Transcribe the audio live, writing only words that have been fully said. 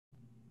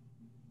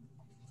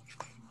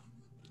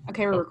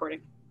Okay, we're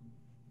recording.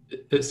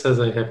 It says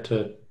I have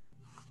to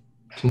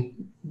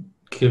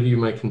give you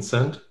my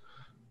consent.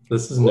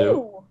 This is new.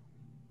 Ooh,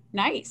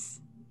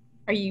 nice.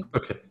 Are you?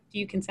 Okay. Do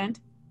you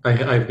consent?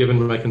 I've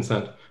given my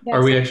consent. That's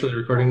Are we actually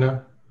recording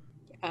now?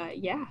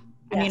 Yeah.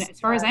 I Yes. mean, as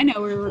far as I know,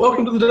 we're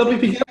Welcome recording. to the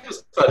WP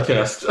Campus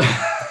Podcast.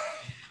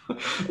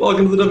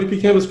 Welcome to the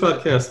WP Campus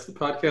Podcast, the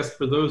podcast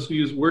for those who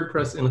use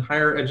WordPress in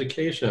higher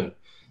education.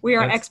 We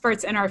are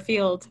experts in our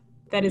field.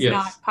 That is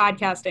not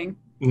podcasting.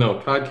 No,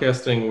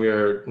 podcasting, we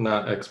are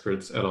not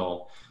experts at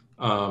all.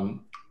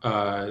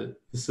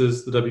 This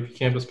is the WP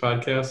Campus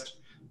Podcast.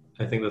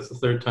 I think that's the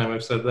third time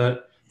I've said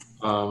that.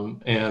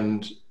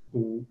 And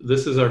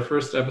this is our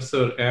first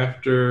episode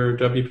after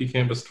WP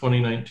Campus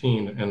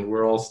 2019, and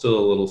we're all still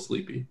a little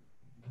sleepy.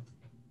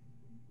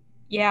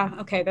 Yeah,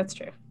 okay, that's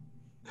true.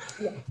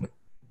 Yeah.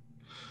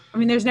 I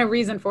mean, there's no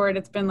reason for it.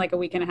 It's been like a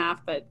week and a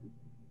half, but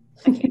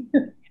I can't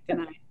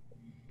deny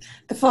it.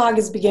 The fog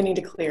is beginning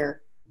to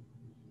clear.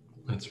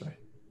 That's right.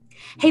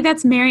 Hey,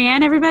 that's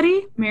Maryann,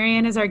 everybody.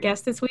 Maryann is our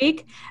guest this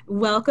week.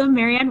 Welcome,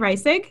 Maryann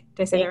Reissig. Did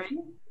I say that right?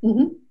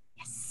 Mm-hmm.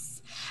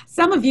 Yes.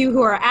 Some of you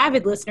who are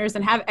avid listeners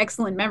and have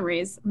excellent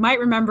memories might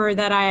remember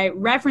that I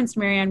referenced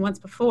Maryann once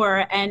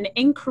before and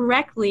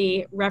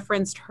incorrectly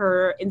referenced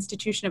her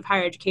institution of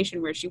higher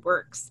education where she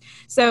works.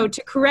 So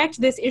to correct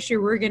this issue,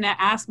 we're going to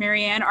ask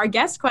Maryann our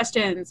guest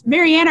questions.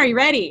 Maryann, are you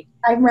ready?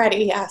 I'm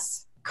ready,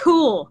 yes.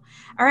 Cool.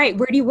 All right,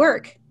 where do you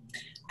work?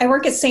 I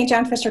work at St.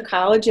 John Fisher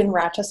College in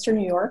Rochester,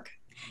 New York.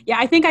 Yeah,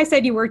 I think I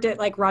said you worked at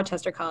like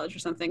Rochester College or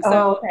something.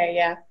 So okay,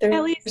 yeah.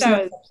 At least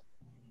I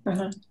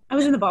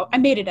was in the ball. I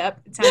made it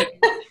up. It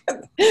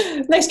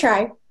sounded Nice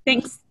try.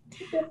 Thanks.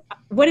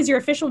 What is your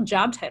official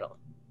job title?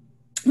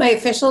 My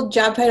official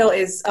job title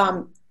is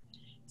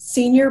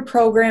Senior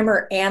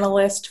Programmer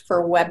Analyst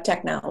for Web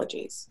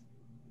Technologies.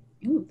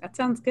 Ooh, that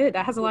sounds good.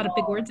 That has a lot of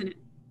big words in it.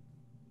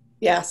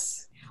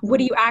 Yes. What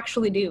do you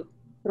actually do?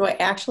 What do I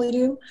actually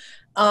do?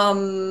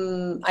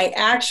 I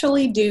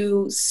actually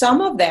do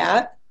some of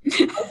that.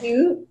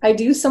 I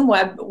do some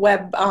web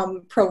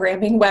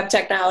programming, web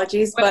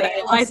technologies, but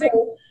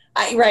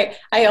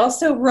I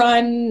also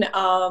run,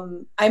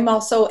 I'm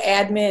also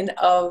admin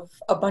of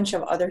a bunch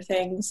of other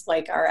things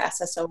like our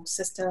SSO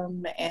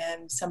system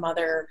and some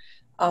other,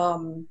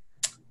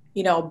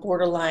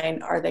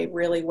 borderline, are they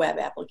really web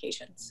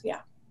applications? Yeah.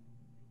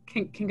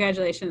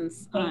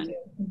 Congratulations on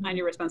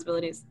your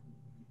responsibilities.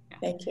 Yeah.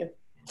 Thank you.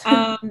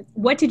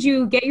 What did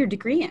you get your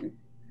degree in?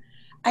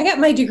 I got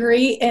my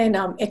degree in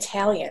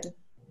Italian.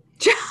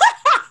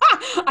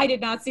 I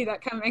did not see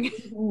that coming.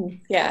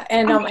 Yeah,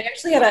 and I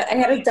actually had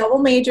a double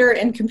major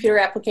in computer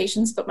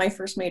applications, but my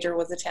first major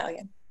was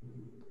Italian.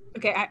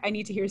 Okay, I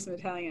need to hear some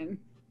Italian.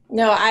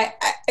 No,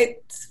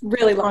 it's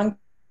really long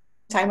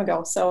time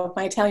ago, so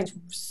my Italian's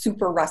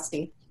super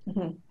rusty.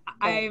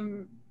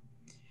 Mm-hmm.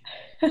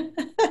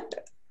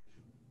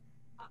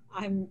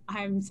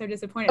 I'm so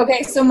disappointed.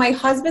 Okay, so my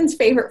husband's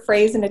favorite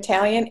phrase in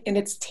Italian, and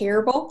it's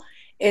terrible,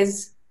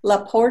 is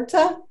 "La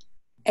porta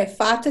è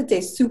fatta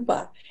di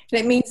soupa." And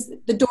it means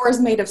the door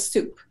is made of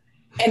soup.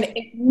 And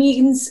it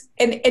means,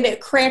 and it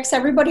cracks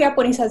everybody up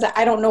when he says that.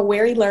 I don't know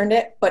where he learned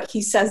it, but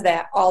he says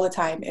that all the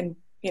time. And,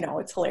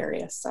 it's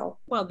hilarious. So.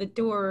 Well, the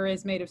door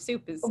is made of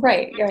soup is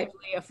right.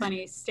 a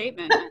funny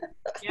statement.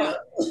 Yeah.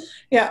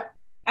 Yeah.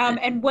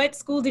 And what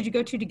school did you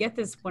go to get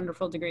this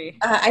wonderful degree?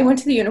 I went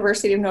to the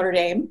University of Notre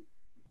Dame.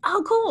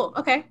 Oh, cool.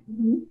 Okay.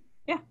 Mm-hmm.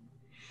 Yeah.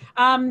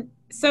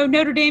 So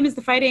Notre Dame is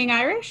the Fighting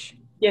Irish?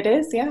 It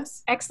is,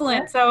 yes.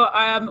 Excellent. So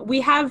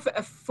we have,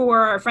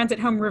 for our friends at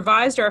home,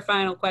 revised our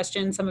final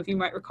question. Some of you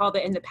might recall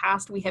that in the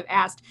past we have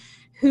asked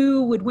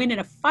who would win in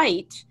a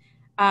fight,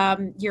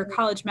 your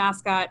college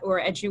mascot or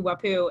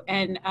EduWapu.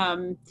 And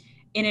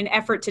in an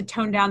effort to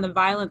tone down the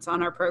violence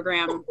on our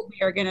program,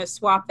 we are going to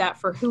swap that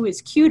for who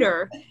is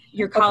cuter,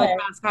 your college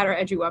mascot or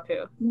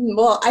EduWapu.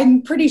 Well,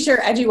 I'm pretty sure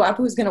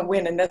EduWapu is going to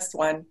win in this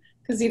one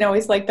because,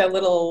 he's like that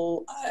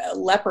little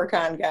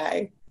leprechaun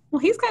guy.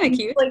 Well, he's kind of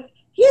cute.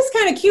 He is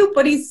kind of cute,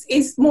 but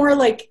he's more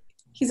like,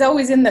 he's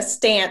always in the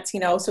stance,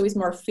 so he's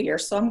more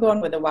fierce. So I'm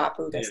going with the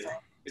Wapu this time.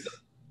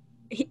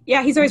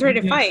 He's always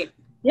ready to fight.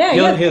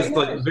 Yeah, he has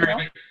like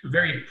very,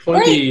 very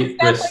pointy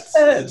wrists,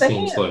 it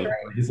seems like.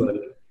 He's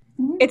like.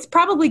 It's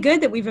probably good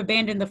that we've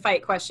abandoned the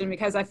fight question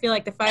because I feel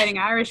like the Fighting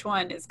Irish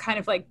one is kind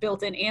of like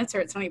built-in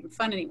answer. It's not even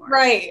fun anymore.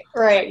 Right.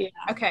 Yeah.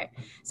 Okay.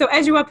 So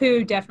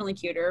EduWapu, definitely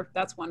cuter.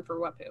 That's one for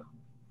Wapu.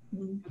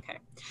 Mm-hmm. Okay.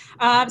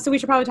 So we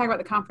should probably talk about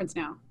the conference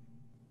now.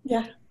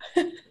 Yeah.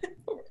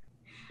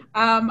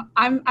 I'm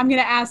going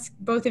to ask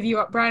both of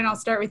you, Brian, I'll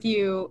start with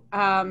you.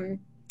 I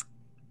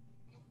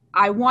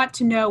want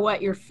to know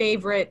what your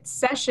favorite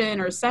session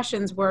or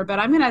sessions were, but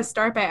I'm going to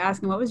start by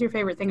asking, what was your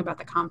favorite thing about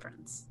the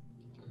conference?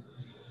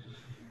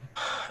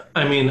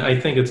 I mean, I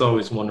think it's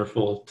always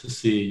wonderful to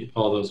see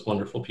all those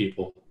wonderful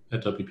people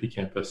at WP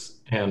Campus,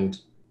 and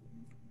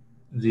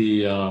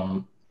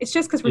the it's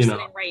just because we're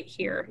sitting right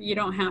here. You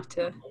don't have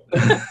to.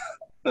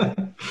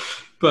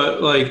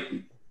 But like,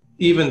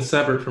 even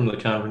separate from the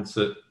conference,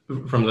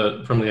 from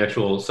the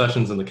actual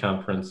sessions in the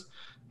conference,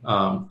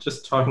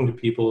 just talking to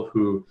people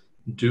who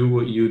do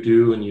what you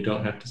do and you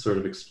don't have to sort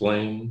of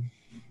explain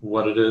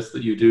what it is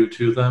that you do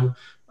to them.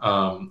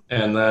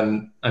 And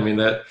then, I mean,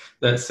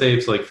 that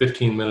saves like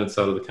 15 minutes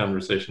out of the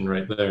conversation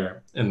right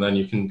there. And then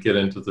you can get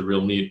into the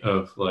real meat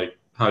of like,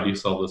 how do you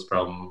solve this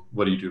problem?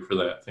 What do you do for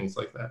that? Things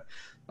like that.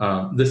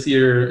 This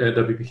year at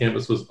WP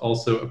Campus was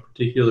also a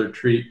particular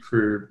treat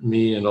for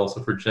me and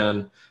also for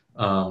Jen,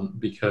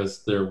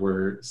 because there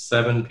were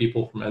 7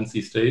 people from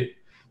NC State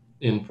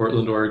in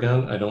Portland,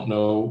 Oregon. I don't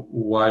know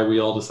why we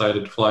all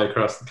decided to fly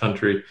across the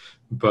country,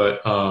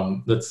 but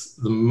that's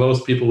the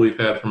most people we've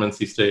had from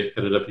NC State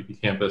at a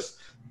WP Campus.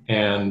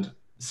 And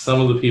some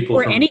of the people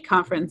or any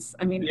conference.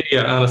 I mean,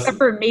 yeah, honestly, except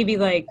for maybe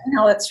like.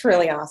 No, that's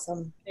really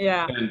awesome.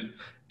 Yeah.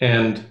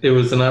 And it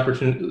was an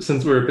opportunity,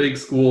 since we're a big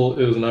school,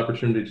 it was an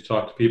opportunity to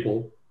talk to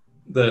people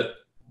that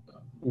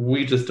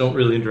we just don't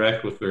really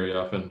interact with very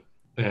often.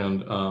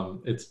 And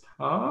it's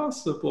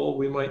possible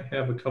we might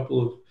have a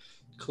couple of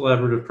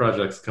collaborative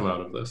projects come out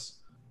of this,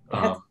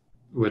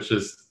 which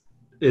is,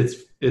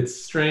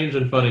 it's strange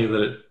and funny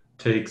that it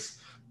takes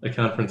a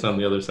conference on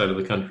the other side of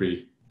the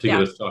country to get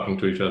us talking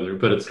to each other,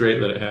 but it's great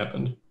that it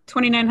happened.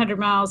 2,900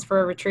 miles for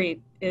a retreat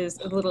is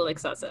a little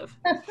excessive.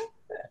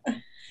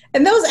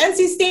 And those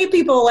NC State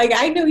people, like,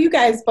 I knew you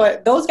guys,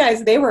 but those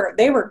guys, they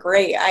were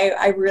great.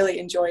 I really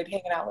enjoyed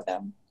hanging out with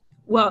them.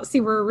 Well,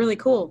 see, we're really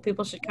cool.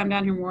 People should come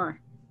down here more.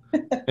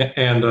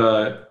 And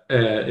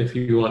if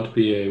you want to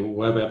be a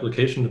web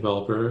application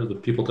developer, the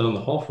people down the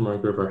hall from our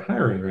group are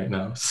hiring right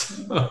now.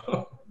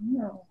 So.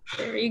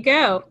 There you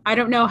go. I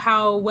don't know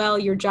how well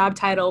your job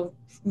title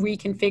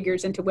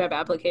reconfigures into web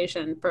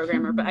application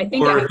programmer, but I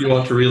think. Or if you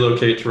want to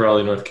relocate to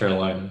Raleigh, North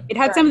Carolina. It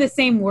had some of the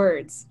same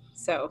words,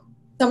 so.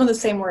 Some of the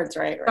same words,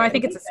 right? So I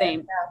think it's the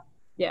same.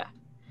 Yeah.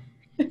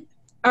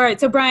 All right.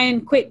 So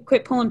Brian,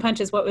 quit pulling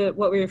punches. What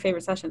were your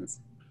favorite sessions?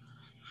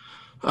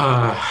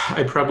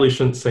 I probably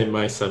shouldn't say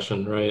my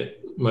session, right?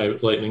 My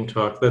lightning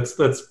talk. That's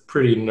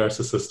pretty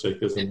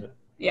narcissistic, isn't it?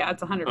 Yeah,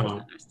 it's 100%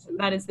 narcissistic.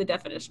 That is the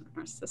definition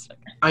of narcissistic.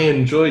 I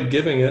enjoyed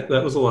giving it.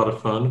 That was a lot of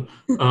fun.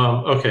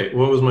 Okay,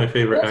 what was my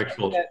favorite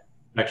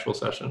actual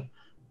session?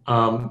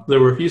 There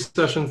were a few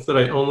sessions that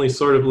I only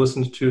sort of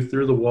listened to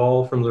through the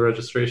wall from the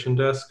registration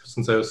desk,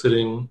 since I was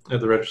sitting at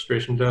the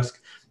registration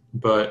desk.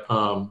 But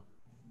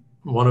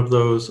one of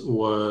those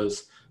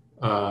was,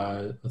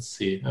 let's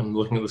see, I'm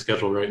looking at the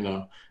schedule right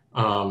now.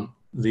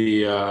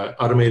 The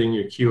automating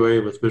your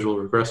QA with visual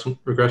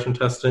regression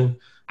testing.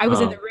 I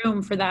was in the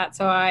room for that,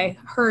 so I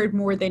heard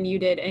more than you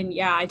did. And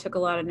yeah, I took a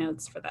lot of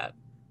notes for that.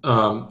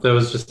 That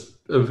was just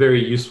a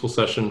very useful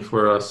session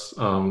for us.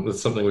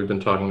 That's something we've been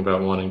talking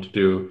about wanting to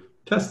do.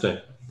 Testing,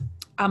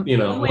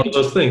 one of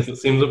those things that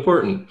seems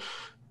important.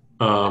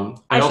 I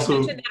also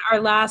mentioned that our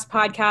last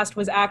podcast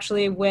was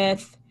actually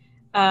with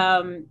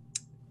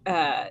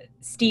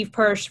Steve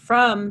Persh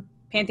from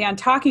Pantheon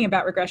talking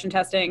about regression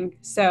testing.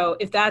 So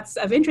if that's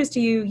of interest to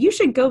you, you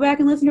should go back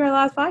and listen to our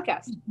last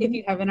podcast if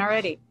you haven't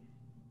already.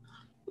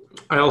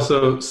 I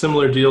also,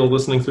 similar deal,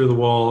 listening through the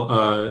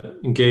wall,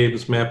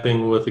 Gabe's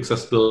mapping with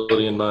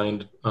accessibility in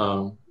mind,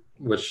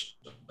 which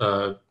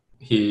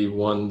he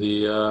won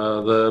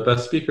the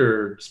best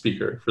speaker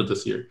for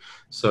this year.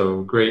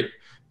 So great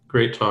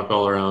talk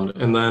all around.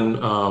 And then,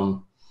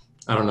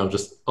 I don't know,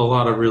 just a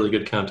lot of really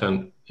good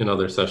content in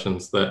other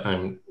sessions that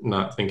I'm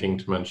not thinking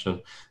to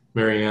mention.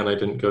 Maryann, I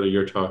didn't go to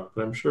your talk,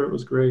 but I'm sure it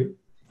was great.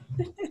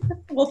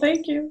 Well,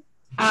 thank you.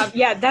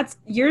 Yeah, that's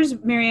yours.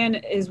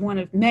 Maryann is one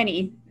of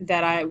many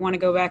that I want to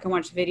go back and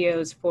watch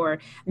videos for.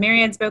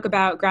 Maryann spoke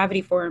about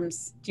gravity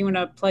forms. Do you want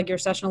to plug your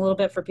session a little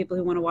bit for people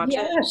who want to watch it?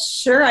 Yeah,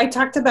 sure. I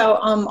talked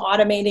about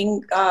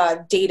automating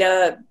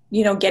data,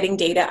 getting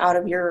data out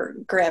of your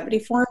gravity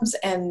forms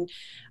and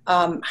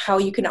how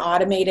you can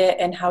automate it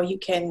and how you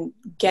can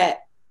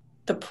get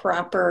the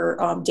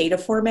proper data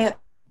format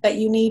that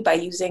you need by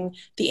using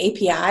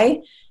the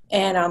API.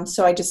 And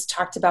so I just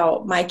talked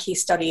about my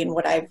case study and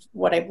what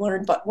I've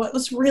learned. But what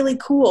was really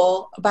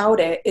cool about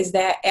it is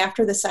that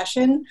after the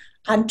session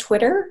on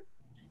Twitter,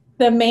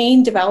 the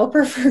main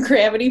developer for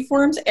Gravity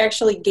Forms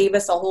actually gave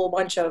us a whole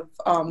bunch of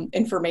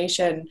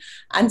information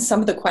on some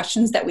of the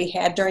questions that we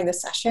had during the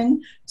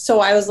session. So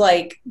I was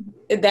like,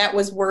 that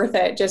was worth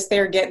it, just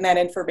there getting that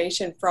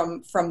information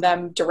from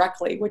them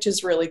directly, which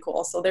is really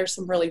cool. So there's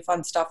some really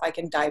fun stuff I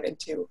can dive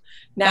into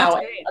now,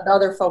 and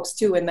other folks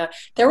too. And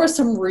there were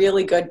some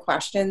really good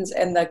questions,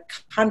 and the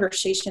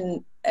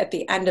conversation at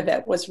the end of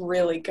it was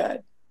really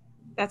good.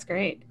 That's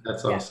great.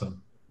 That's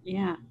awesome.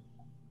 Yeah.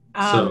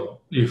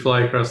 So you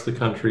fly across the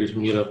country to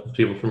meet up with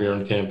people from your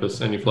own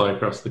campus, and you fly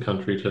across the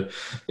country to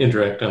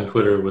interact on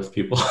Twitter with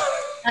people.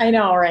 I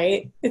know,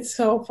 right? It's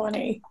so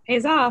funny.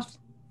 Pays off.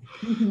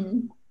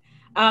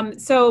 Mm-hmm.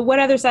 So what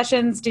other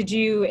sessions did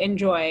you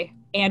enjoy,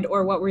 and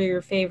or what was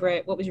your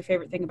favorite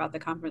thing about the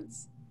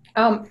conference?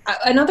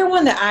 Another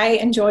one that I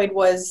enjoyed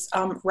was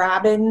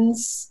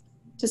Robin's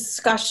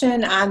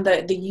discussion on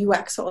the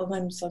UX. So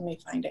let me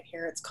find it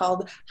here. It's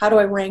called How Do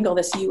I Wrangle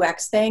This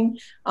UX Thing?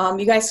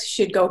 You guys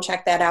should go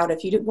check that out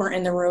if you weren't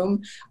in the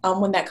room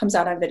when that comes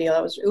out on video.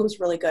 It was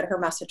really good. Her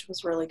message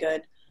was really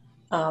good.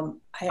 I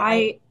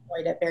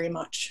enjoyed it very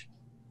much.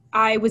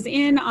 I was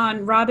in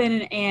on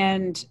Robin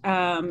and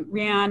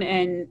Maryann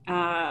and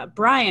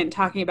Brian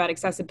talking about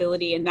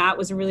accessibility, and that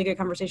was a really good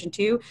conversation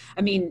too.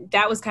 I mean,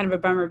 that was kind of a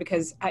bummer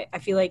because I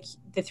feel like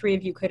the three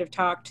of you could have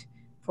talked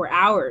for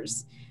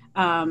hours,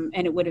 and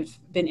it would have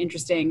been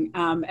interesting.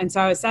 And so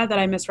I was sad that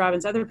I missed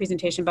Robin's other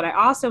presentation, but I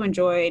also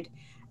enjoyed,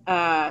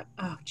 the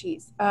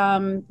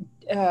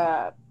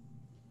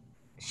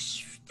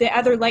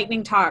other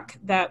lightning talk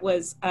that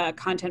was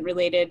content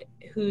related,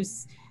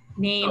 whose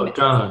name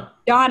Donna,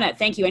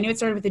 thank you. I knew it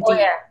started with a D. Oh,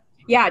 yeah.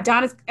 Yeah,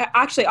 Donna's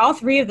actually all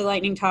three of the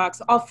lightning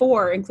talks, all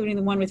four, including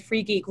the one with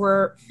Free Geek,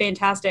 were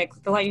fantastic.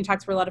 The lightning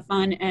talks were a lot of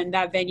fun, and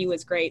that venue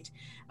was great.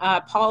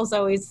 Paul's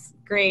always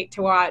great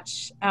to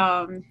watch.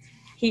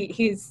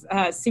 He's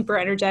super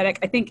energetic.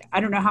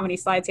 I don't know how many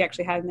slides he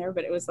actually had in there,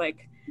 but it was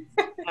like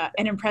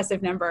an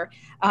impressive number.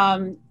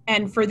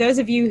 And for those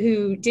of you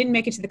who didn't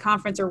make it to the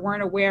conference or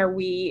weren't aware,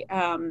 we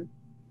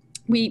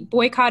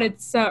boycotted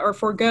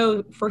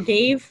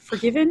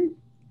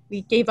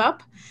we gave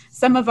up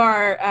some of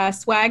our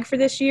swag for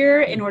this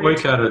year in order.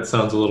 Boycotted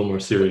sounds a little more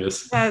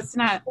serious. That's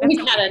not.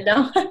 Boycotted,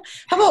 no.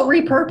 How about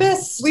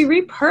repurpose? We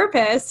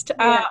repurposed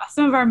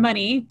some of our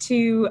money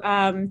to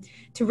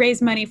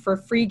raise money for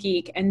Free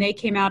Geek, and they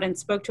came out and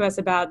spoke to us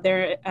about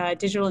their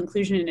digital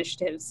inclusion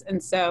initiatives.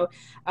 And so,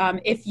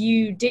 if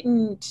you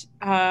didn't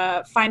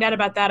find out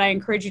about that, I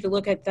encourage you to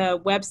look at the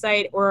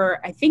website, or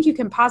I think you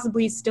can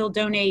possibly still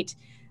donate.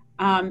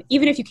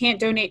 Even if you can't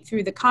donate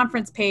through the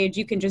conference page,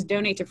 you can just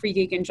donate to Free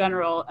Geek in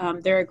general.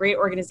 They're a great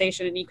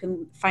organization, and you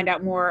can find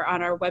out more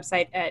on our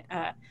website at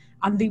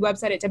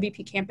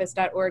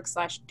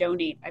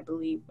wpcampus.org/donate, I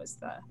believe was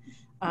the.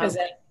 Is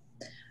it?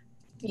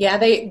 Yeah,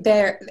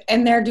 they're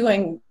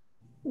doing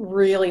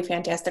really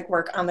fantastic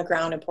work on the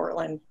ground in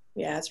Portland.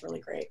 Yeah, it's really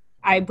great.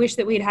 I wish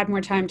that we'd had more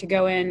time to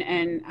go in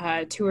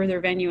and tour their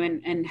venue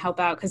and help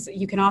out, because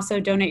you can also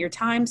donate your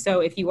time. So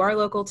if you are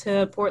local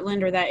to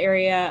Portland or that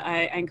area,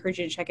 I encourage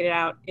you to check it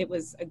out. It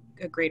was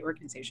a great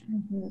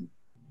organization.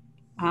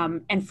 Mm-hmm.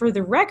 And for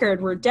the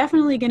record, we're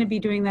definitely going to be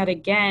doing that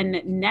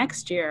again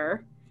next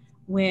year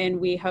when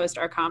we host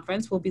our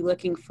conference. We'll be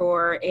looking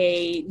for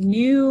a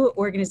new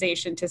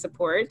organization to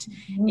support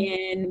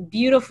in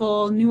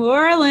beautiful New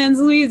Orleans,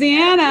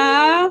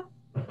 Louisiana.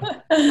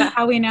 Is that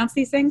how we announce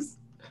these things?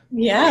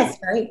 Yes,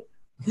 right.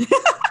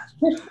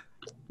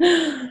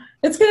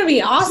 It's going to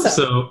be awesome.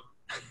 So,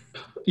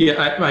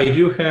 yeah, I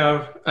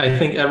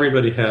think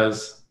everybody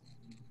has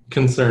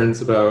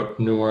concerns about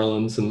New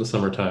Orleans in the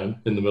summertime,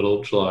 in the middle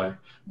of July.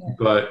 Yeah.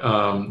 But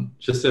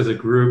just as a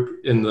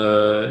group in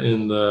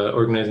the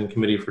organizing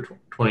committee for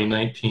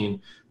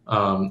 2019,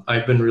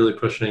 I've been really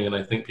pushing, and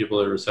I think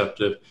people are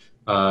receptive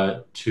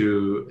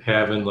to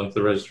having like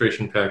the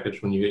registration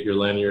package when you get your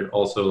lanyard,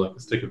 also like a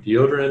stick of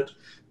deodorant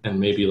and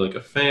maybe like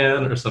a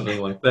fan or something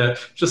like that,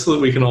 just so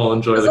that we can all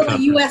enjoy the content.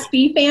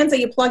 USB fans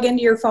that you plug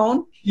into your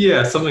phone?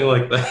 Yeah, something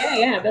like that.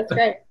 Yeah, that's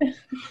great.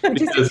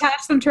 Just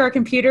attach them to our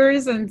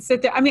computers and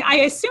sit there. I mean, I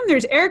assume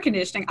there's air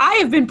conditioning. I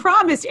have been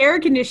promised air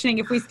conditioning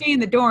if we stay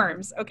in the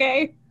dorms,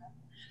 okay?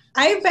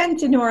 I've been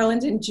to New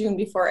Orleans in June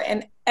before,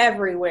 and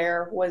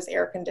everywhere was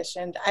air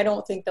conditioned. I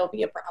don't think there'll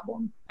be a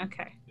problem.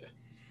 Okay.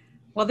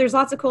 Well, there's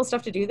lots of cool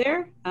stuff to do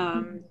there.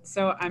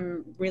 So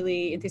I'm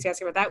really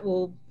enthusiastic about that.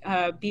 We'll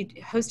be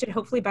hosted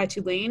hopefully by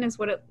Tulane is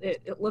what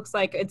it looks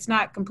like. It's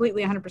not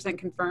completely 100%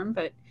 confirmed,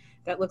 but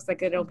that looks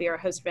like it'll be our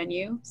host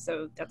venue.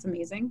 So that's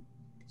amazing.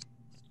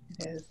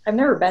 It is. I've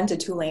never been to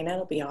Tulane.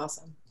 That'll be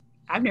awesome.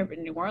 I've never been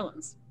to New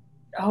Orleans.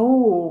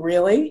 Oh,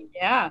 really?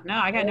 Yeah, no,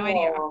 I got no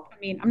idea. I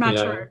mean, I'm not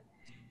sure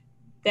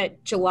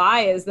that July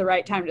is the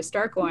right time to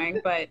start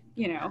going, but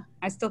you know,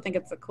 I still think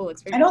it's a cool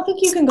experience. I don't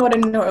think you can go to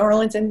New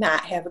Orleans and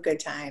not have a good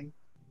time.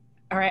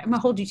 All right, I'm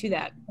gonna hold you to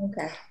that.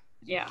 Okay.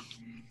 Yeah,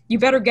 you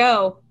better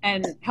go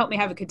and help me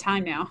have a good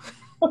time now.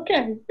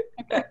 Okay.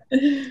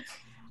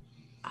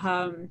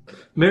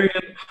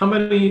 Maryann, how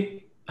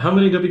many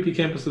WP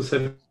campuses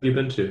have you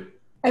been to?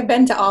 I've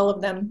been to all of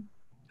them.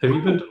 Have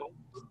you been to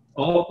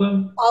all of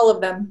them? All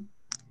of them.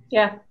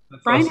 Yeah.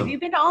 That's Brian, awesome. have you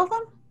been to all of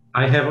them?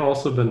 I have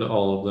also been to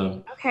all of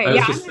them. Okay,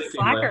 yeah, I'm a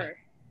slacker.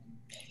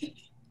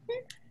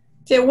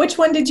 So which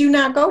one did you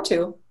not go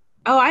to?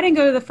 Oh, I didn't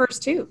go to the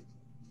first two.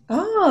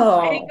 Oh.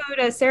 I didn't go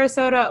to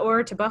Sarasota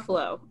or to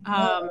Buffalo.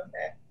 Okay.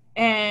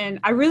 And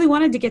I really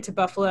wanted to get to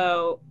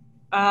Buffalo.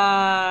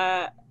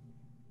 I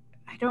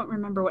don't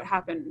remember what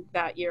happened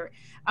that year.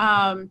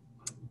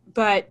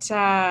 But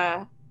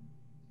I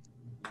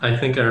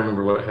think I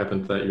remember what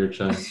happened that year,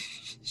 Jen.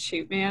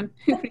 Shoot, man.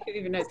 Who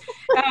even knows?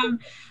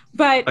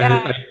 But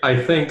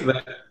I think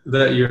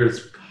that year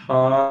it's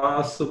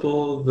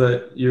possible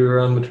that you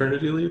were on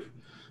maternity leave.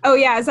 Oh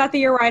yeah, is that the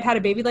year where I'd had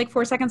a baby like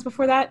 4 seconds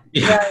before that?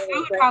 Yeah,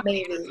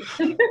 maybe. Oh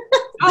yeah,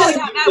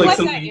 that was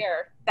that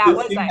year. That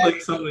was that like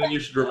year. something you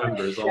should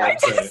remember. Is all I'm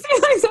saying. It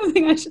seems like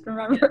something I should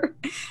remember.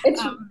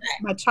 It's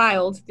my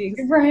child.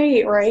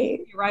 Right.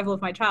 The arrival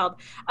of my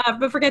child.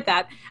 But forget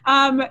that.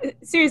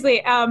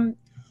 Seriously,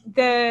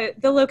 the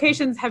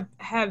locations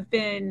have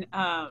been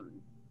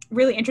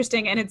really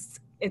interesting, and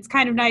it's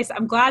kind of nice.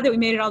 I'm glad that we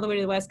made it all the way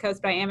to the West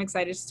Coast, but I am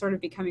excited to sort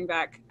of be coming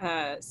back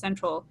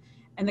Central.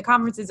 And the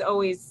conference is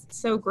always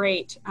so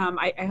great.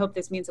 I hope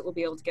this means that we'll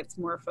be able to get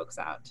some more folks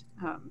out.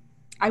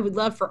 I would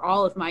love for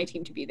all of my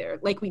team to be there.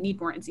 Like, we need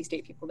more NC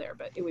State people there,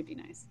 but it would be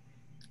nice.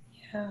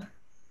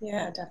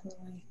 Yeah,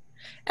 definitely.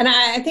 And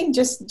I think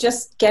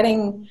just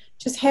having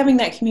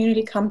that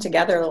community come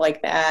together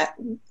like that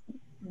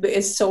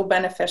is so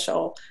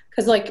beneficial,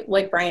 because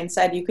like Brian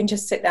said, you can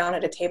just sit down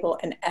at a table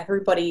and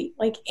everybody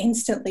like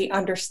instantly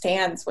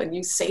understands when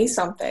you say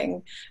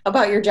something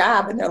about your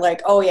job, and they're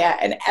like, oh yeah,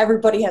 and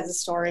everybody has a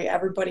story,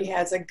 everybody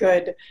has a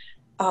good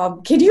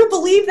can you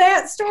believe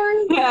that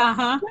story?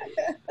 Yeah.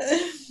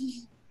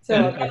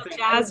 So you get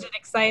jazzed and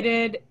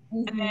excited,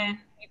 and then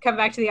you come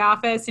back to the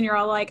office and you're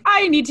all like,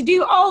 I need to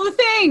do all the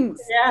things.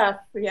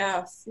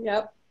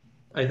 Yep.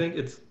 I think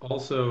it's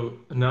also,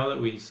 now that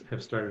we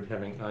have started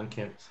having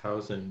on-campus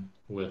housing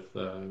with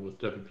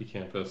WP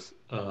Campus,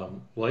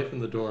 life in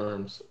the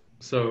dorms.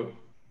 So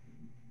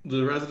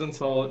the residence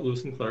hall at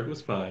Lewis and Clark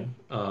was fine.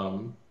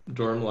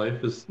 Dorm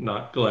life is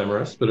not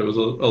glamorous, but it was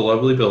a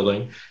lovely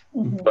building.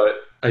 Mm-hmm. But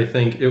I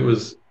think it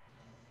was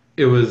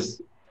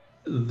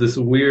this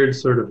weird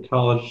sort of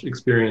college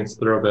experience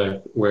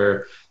throwback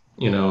where,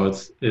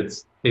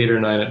 it's 8 or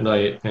 9 at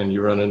night and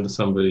you run into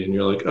somebody and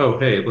you're like, oh,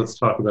 hey, let's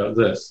talk about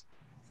this.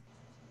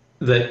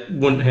 That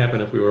wouldn't happen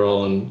if we were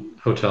all in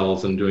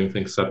hotels and doing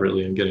things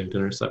separately and getting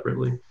dinner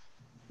separately.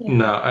 Yeah.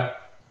 Now,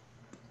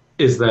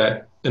 is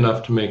that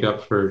enough to make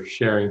up for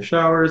sharing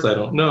showers? I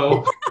don't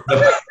know.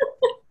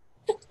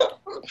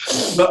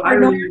 But I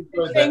really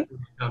enjoyed that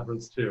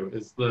conference too,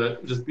 is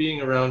just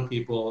being around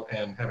people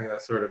and having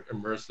that sort of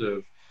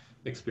immersive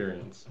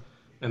experience,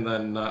 and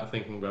then not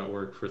thinking about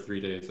work for 3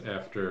 days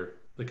after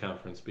the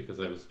conference because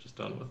I was just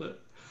done with it.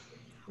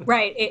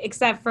 Right,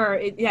 except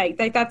for,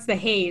 that's the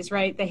haze,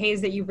 right? The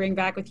haze that you bring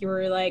back with you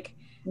where you're like,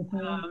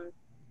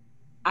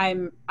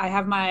 I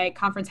have my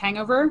conference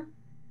hangover,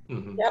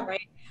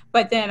 right?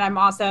 But then I'm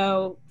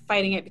also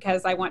fighting it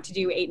because I want to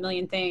do 8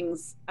 million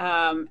things.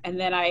 And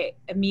then I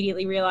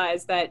immediately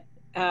realized that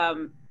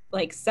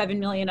like 7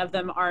 million of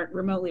them aren't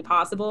remotely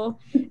possible.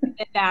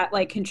 And that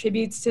like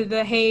contributes to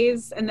the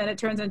haze. And then it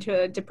turns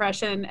into a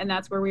depression. And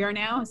that's where we are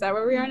now. Is that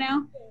where we are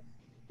now?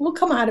 We'll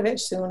come out of it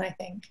soon, I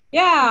think.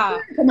 Yeah.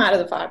 Come out of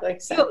the fog,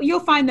 like so. You'll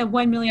find the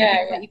 1 million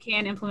things that you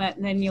can implement,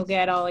 and then you'll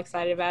get all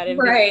excited about it.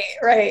 Right.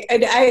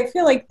 And I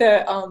feel like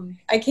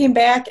I came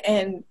back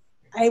and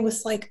I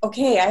was like,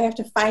 okay, I have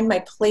to find my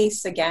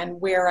place again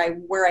where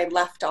I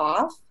left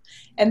off.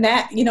 And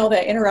that,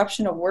 the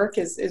interruption of work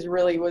is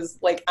really was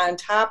like on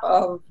top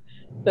of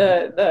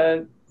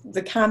the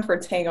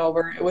conference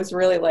hangover. It was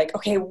really like,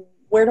 okay,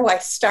 where do I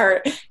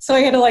start? So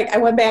I had to I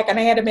went back and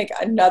I had to make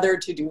another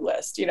to-do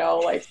list,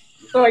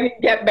 so I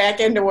could get back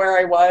into where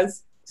I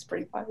was. It's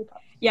pretty funny.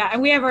 Yeah, and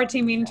we have our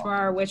team meeting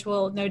tomorrow, which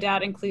will no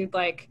doubt include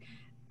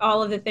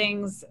all of the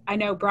things. I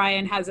know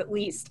Brian has at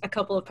least a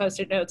couple of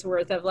Post-it notes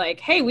worth of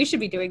hey, we should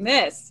be doing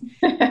this.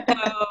 So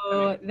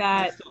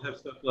I still have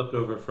stuff left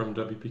over from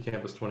WP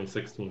Campus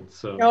 2016.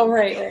 So. Oh,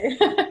 right.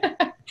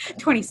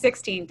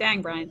 2016,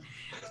 dang, Brian.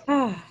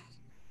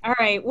 All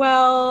right,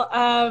 well,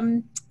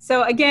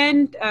 so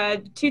again,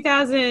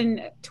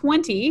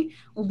 2020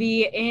 will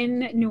be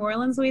in New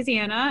Orleans,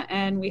 Louisiana,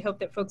 and we hope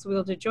that folks will be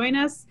able to join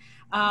us.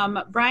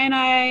 Brian and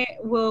I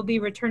will be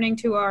returning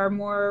to our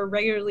more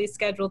regularly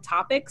scheduled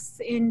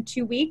topics in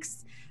 2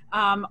 weeks,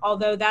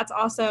 although that's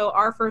also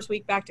our first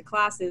week back to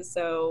classes,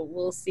 so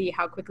we'll see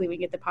how quickly we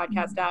get the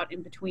podcast out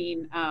in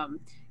between,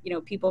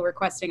 people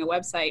requesting a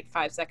website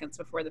 5 seconds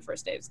before the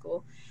first day of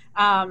school.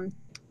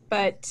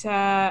 But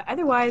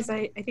otherwise,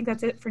 I think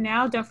that's it for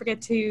now. Don't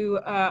forget to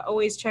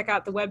always check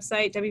out the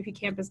website,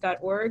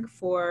 WPCampus.org,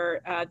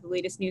 for the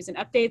latest news and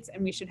updates.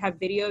 And we should have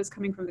videos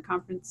coming from the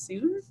conference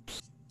soon.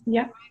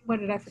 Yeah. What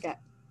did I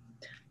forget?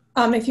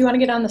 If you want to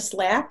get on the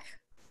Slack,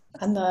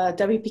 on the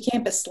WP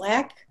Campus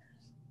Slack,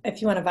 if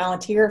you want to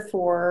volunteer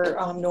for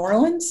New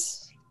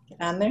Orleans,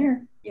 get on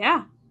there.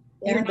 Yeah.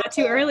 You're not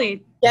too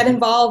early. Get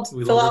involved.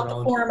 Fill out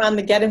the form on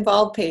the Get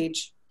Involved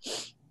page.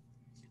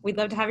 We'd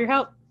love to have your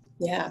help.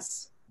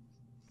 Yes.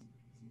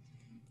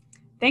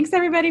 Thanks,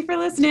 everybody, for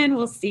listening.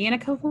 We'll see you in a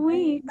couple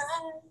weeks.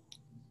 Bye.